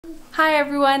Hi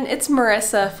everyone, it's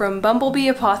Marisa from Bumblebee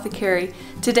Apothecary.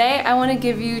 Today I want to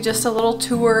give you just a little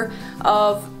tour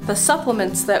of the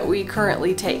supplements that we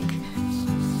currently take.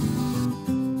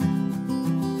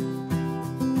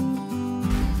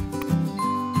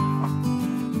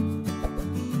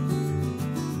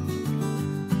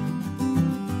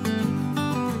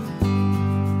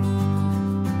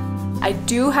 I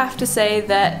do have to say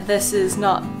that this is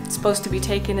not supposed to be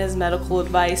taken as medical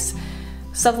advice.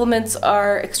 Supplements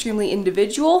are extremely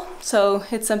individual, so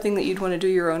it's something that you'd want to do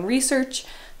your own research,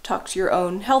 talk to your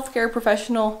own healthcare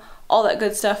professional, all that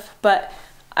good stuff, but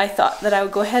I thought that I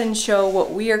would go ahead and show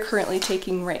what we are currently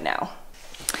taking right now.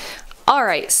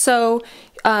 Alright, so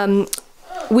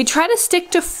we try to stick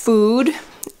to food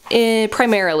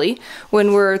primarily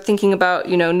when we're thinking about,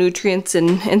 nutrients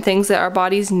and things that our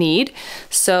bodies need.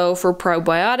 So for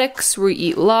probiotics, we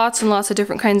eat lots and lots of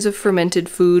different kinds of fermented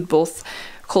food, both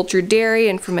cultured dairy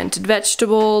and fermented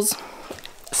vegetables.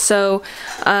 So,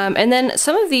 and then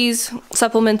some of these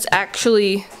supplements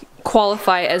actually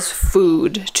qualify as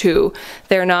food too.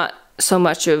 They're not so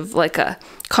much of like a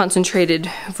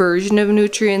concentrated version of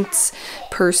nutrients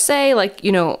per se, like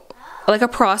a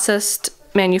processed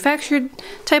manufactured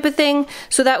type of thing.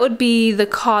 So that would be the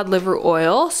cod liver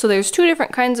oil. So there's two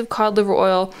different kinds of cod liver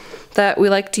oil that we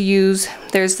like to use.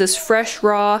 There's this fresh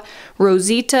raw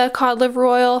Rosita cod liver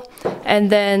oil, and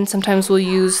then sometimes we'll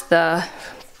use the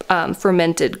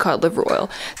fermented cod liver oil.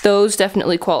 Those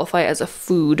definitely qualify as a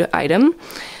food item.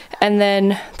 And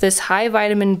then this high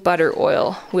vitamin butter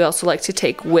oil we also like to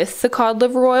take with the cod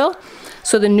liver oil.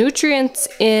 So the nutrients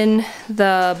in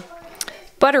the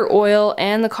butter oil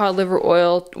and the cod liver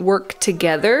oil work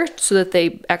together so that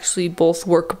they actually both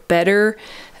work better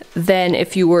than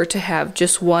if you were to have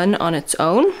just one on its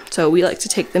own. So we like to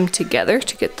take them together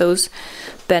to get those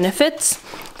benefits.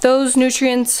 Those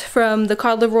nutrients from the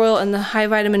cod liver oil and the high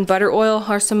vitamin butter oil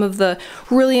are some of the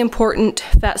really important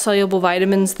fat-soluble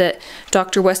vitamins that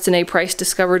Dr. Weston A. Price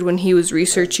discovered when he was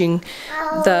researching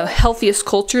the healthiest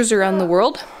cultures around the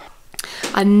world.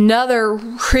 Another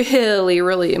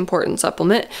really important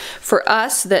supplement for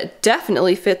us that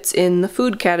definitely fits in the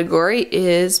food category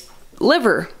is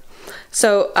liver.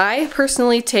 So I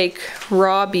personally take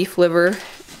raw beef liver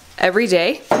every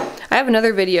day. I have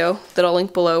another video that I'll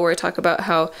link below where I talk about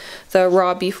how the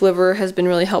raw beef liver has been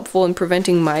really helpful in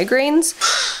preventing migraines.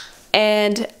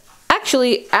 And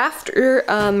actually, after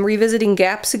revisiting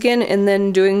GAPS again and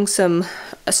then doing some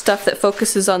stuff that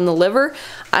focuses on the liver,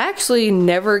 I actually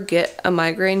never get a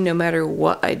migraine no matter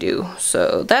what I do.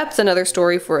 So that's another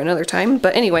story for another time.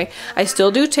 But anyway, I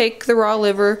still do take the raw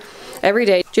liver every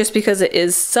day just because it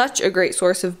is such a great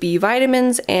source of B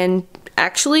vitamins, and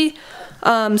actually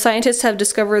scientists have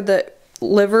discovered that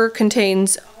liver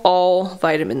contains all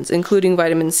vitamins, including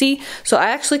vitamin C. So I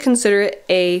actually consider it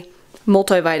a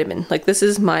multivitamin. Like, this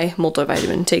is my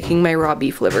multivitamin, taking my raw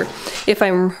beef liver. If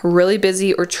I'm really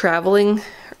busy or traveling,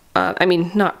 I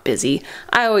mean, not busy,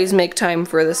 I always make time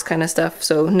for this kind of stuff,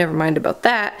 so never mind about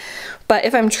that. But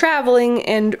if I'm traveling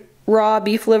and raw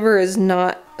beef liver is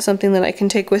not something that I can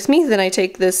take with me, then I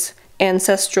take this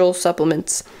Ancestral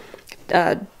Supplements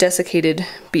desiccated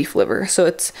beef liver. So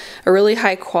it's a really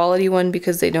high quality one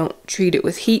because they don't treat it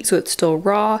with heat, so it's still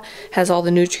raw, has all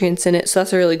the nutrients in it. So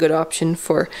that's a really good option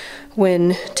for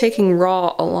when taking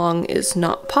raw along is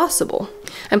not possible.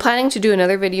 I'm planning to do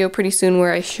another video pretty soon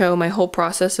where I show my whole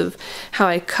process of how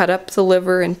I cut up the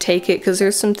liver and take it, because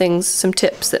there's some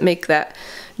tips that make that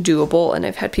doable, and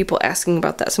I've had people asking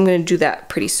about that, so I'm going to do that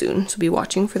pretty soon, so be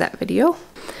watching for that video.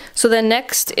 So then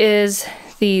next is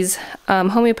these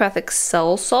homeopathic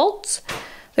cell salts.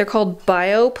 They're called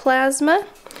bioplasma.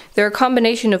 They're a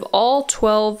combination of all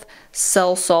 12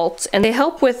 cell salts, and they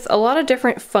help with a lot of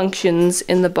different functions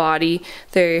in the body.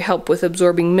 They help with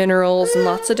absorbing minerals and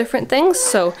lots of different things,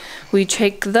 so we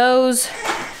take those.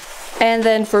 And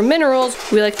then for minerals,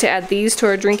 we like to add these to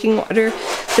our drinking water.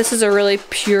 This is a really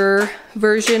pure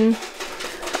version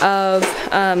of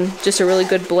just a really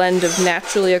good blend of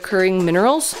naturally occurring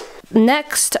minerals.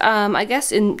 Next, I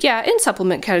guess in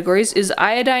supplement categories is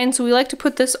iodine. So we like to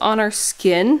put this on our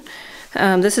skin.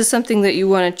 This is something that you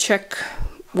want to check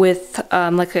with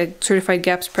like a certified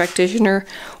GAPS practitioner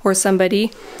or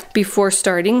somebody before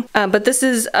starting. But this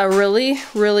is a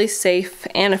really safe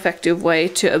and effective way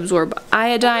to absorb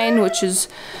iodine, which is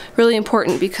really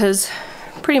important because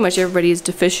pretty much everybody is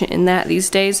deficient in that these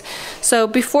days. So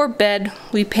before bed,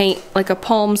 we paint like a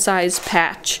palm-sized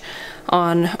patch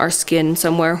on our skin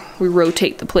somewhere. We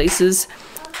rotate the places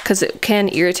because it can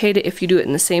irritate it if you do it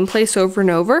in the same place over and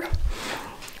over.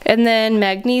 And then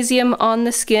magnesium on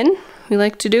the skin we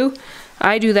like to do.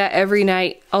 I do that every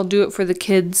night. I'll do it for the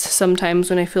kids sometimes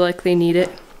when I feel like they need it.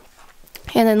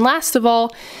 And then last of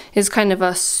all is kind of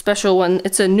a special one.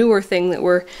 It's a newer thing that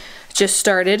we're just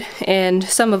started, and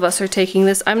some of us are taking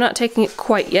this. I'm not taking it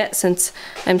quite yet since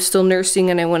I'm still nursing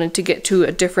and I wanted to get to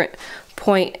a different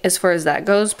point as far as that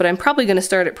goes, but I'm probably going to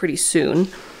start it pretty soon,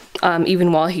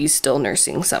 even while he's still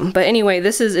nursing some. But anyway,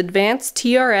 this is Advanced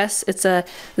TRS. It's a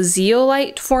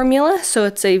zeolite formula, so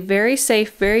it's a very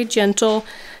safe, very gentle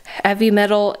heavy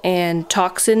metal and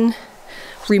toxin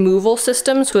removal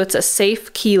system, so it's a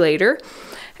safe chelator.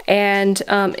 And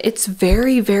it's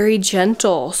very, very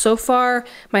gentle. So far,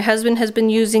 my husband has been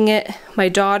using it, my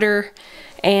daughter,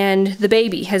 and the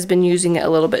baby has been using it a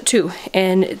little bit too.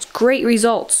 And it's great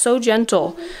results, so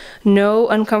gentle. No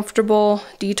uncomfortable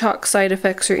detox side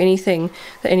effects or anything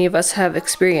that any of us have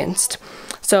experienced.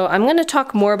 So I'm going to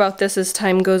talk more about this as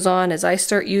time goes on, as I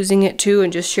start using it too,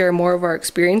 and just share more of our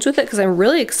experience with it, because I'm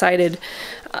really excited.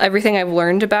 Everything I've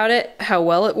learned about it, how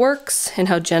well it works, and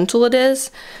how gentle it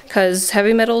is, because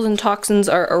heavy metals and toxins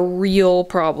are a real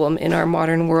problem in our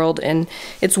modern world, and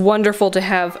it's wonderful to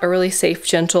have a really safe,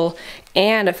 gentle,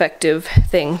 and effective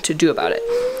thing to do about it.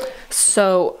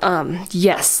 So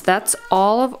yes, that's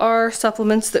all of our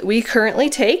supplements that we currently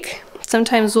take.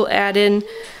 Sometimes we'll add in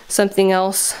something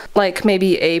else, like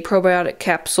maybe a probiotic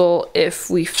capsule if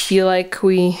we feel like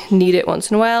we need it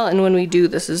once in a while, and when we do,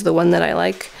 this is the one that I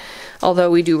like.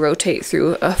 Although we do rotate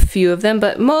through a few of them,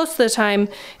 but most of the time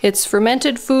it's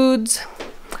fermented foods,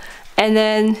 and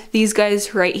then these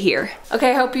guys right here.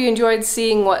 Okay, I hope you enjoyed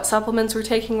seeing what supplements we're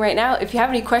taking right now. If you have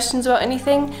any questions about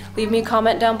anything, leave me a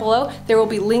comment down below. There will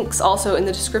be links also in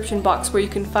the description box where you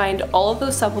can find all of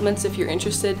those supplements if you're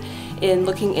interested in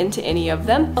looking into any of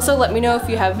them. Also, let me know if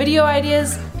you have video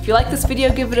ideas. If you like this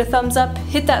video, give it a thumbs up.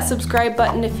 Hit that subscribe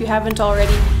button if you haven't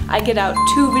already. I get out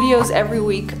 2 videos every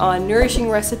week on nourishing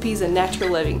recipes and natural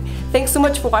living. Thanks so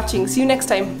much for watching. See you next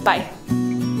time. Bye.